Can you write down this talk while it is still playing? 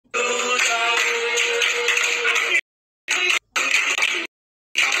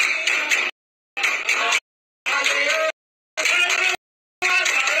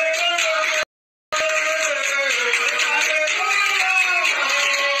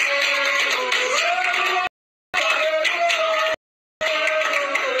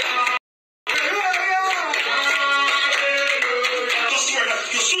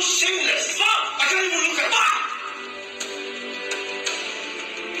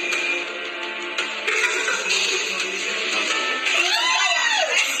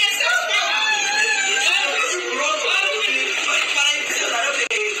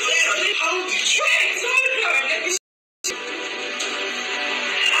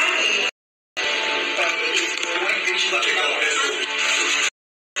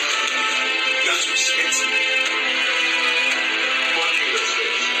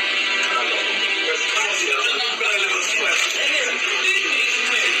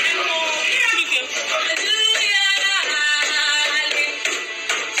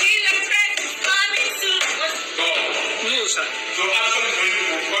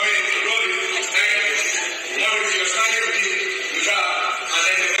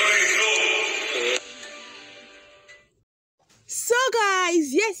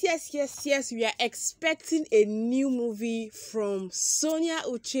Yes, we are expecting a new movie from Sonia,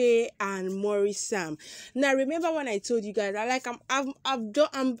 Uche, and Maurice. Now, remember when I told you guys, I've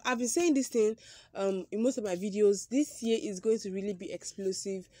been saying this thing in most of my videos. This year is going to really be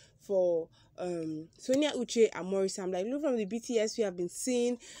explosive for Sonia, Uche, and Maurice. Like, look from the BTS we have been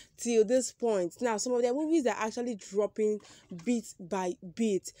seeing till this point. Now, some of their movies are actually dropping bit by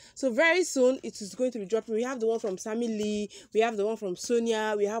bit. So very soon it is going to be dropping. We have the one from Sammy Lee, we have the one from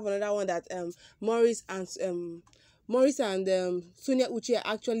Sonia, we have another one that Maurice and Sonia Uche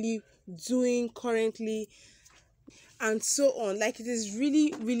are actually doing currently, and so on. Like, it is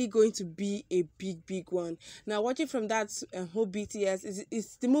really going to be a big one. Now, watching from that whole BTS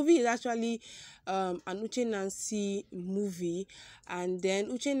is the movie is actually an Uche Nancy movie, and then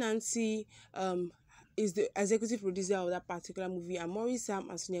Uche Nancy is the executive producer of that particular movie, and Maurice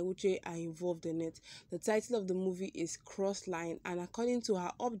and Sonia Uche are involved in it. The title of the movie is Cross Line, and according to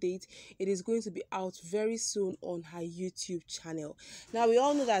her update, it is going to be out very soon on her YouTube channel. Now, we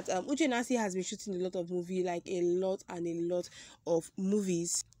all know that Uche Nancy has been shooting a lot of movies, like a lot of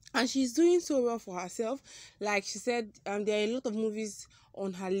movies, and she's doing so well for herself. Like she said, there are a lot of movies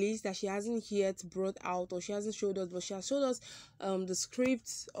on her list that she hasn't yet brought out, or she hasn't showed us, but she has showed us the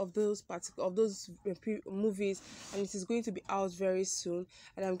scripts of those movies, and it is going to be out very soon.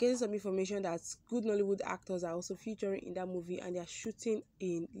 And I'm getting some information that good Nollywood actors are also featuring in that movie, and they are shooting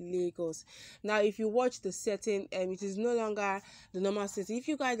in Lagos. Now, if you watch the setting, it is no longer the normal setting. If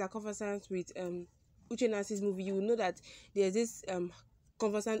you guys are conversant with Uche Nancy's movie, you will know that there's this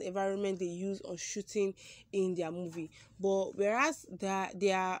conversant environment they use on shooting in their movie, but whereas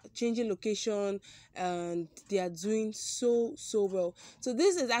they are changing location and they are doing so well. So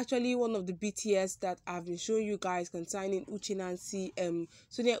this is actually one of the BTS that I've been showing you guys concerning Uche Nancy,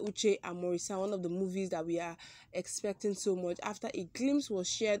 Sonia Uche, and Maurice, one of the movies that we are expecting so much, after a glimpse was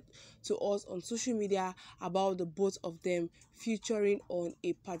shared to us on social media about the both of them featuring on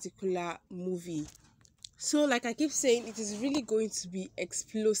a particular movie. So, like I keep saying, it is really going to be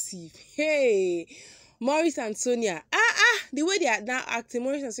explosive. Hey, Maurice and Sonia, the way they are now acting,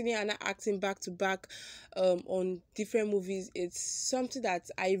 Maurice and Sonia are now acting back to back on different movies. It's something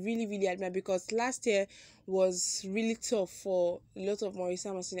that I really admire, because last year was really tough for a lot of Maurice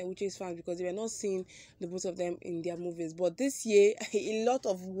and Sonia Uche's fans, because they were not seeing the both of them in their movies. But this year, a lot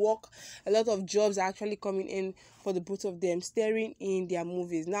of work, a lot of jobs are actually coming in for the both of them, starring in their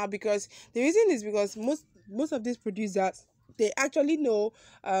movies. Now, because the reason is because most of these producers, they actually know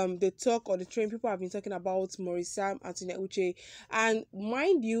the talk or the trend people have been talking about Maurice and Sonia Uche. And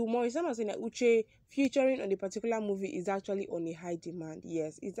mind you, Maurice and Sonia Uche featuring on a particular movie is actually on a high demand.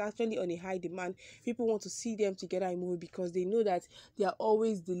 Yes, it's actually on a high demand. People want to see them together in a movie because they know that they are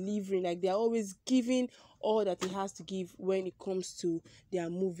always delivering, like they are always giving all that it has to give when it comes to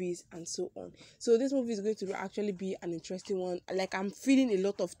their movies and so on. So this movie is going to actually be an interesting one. Like, I'm feeling a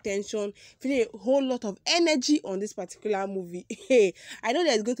lot of tension, feeling a whole lot of energy on this particular movie. Hey, I know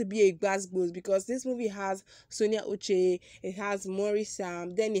there's going to be a gbas because this movie has Sonia Uche, it has Maurice,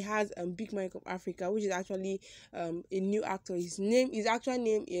 then it has Big Mike of Africa, which is actually a new actor. His actual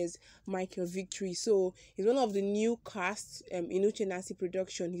name is Michael Victory. So he's one of the new casts in Uche Nancy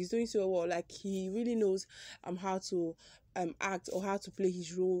production. He's doing so well. Like, he really knows how to act or how to play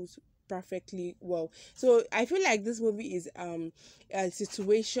his roles perfectly well. So I feel like this movie is a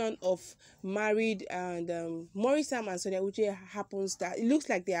situation of married, and Maurice and Sonia Uche happens that it looks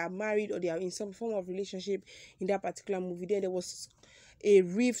like they are married or they are in some form of relationship in that particular movie. Then there was a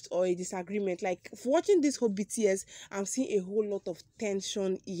rift or a disagreement. Like, watching this whole BTS, I'm seeing a whole lot of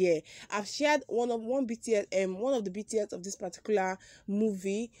tension here. I've shared one of the BTS of this particular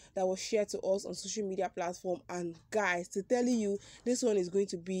movie that was shared to us on social media platform, and guys, to tell you, this one is going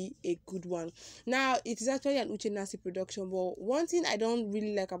to be a good one. Now, it is actually an Uche Nancy production, but one thing I don't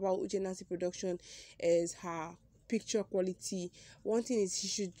really like about Uche Nancy production is her picture quality. One thing is she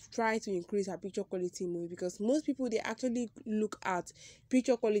should try to increase her picture quality in movie, because most people, they actually look at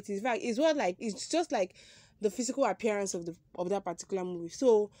picture quality. In fact, it's just like the physical appearance of that particular movie.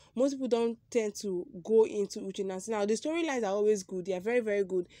 So most people don't tend to go into Uche Nancy. Now, the storylines are always good, they are very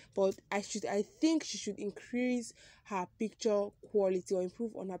good, but I think she should increase her picture quality or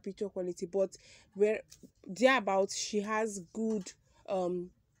improve on her picture quality. But where thereabouts, she has good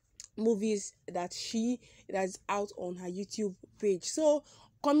movies that's out on her YouTube page. So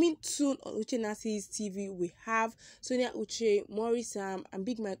Coming soon on Uche Nasi's TV, we have Sonia, Uche, Maurice, and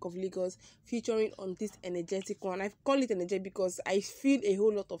Big Mike of Lagos featuring on this energetic one. I call it energetic because I feel a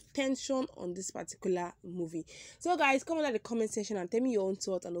whole lot of tension on this particular movie. So guys, comment in the comment section and tell me your own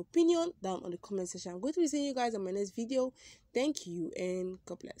thoughts and opinion down on the comment section. I'm going to be seeing you guys on my next video. Thank you and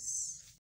God bless.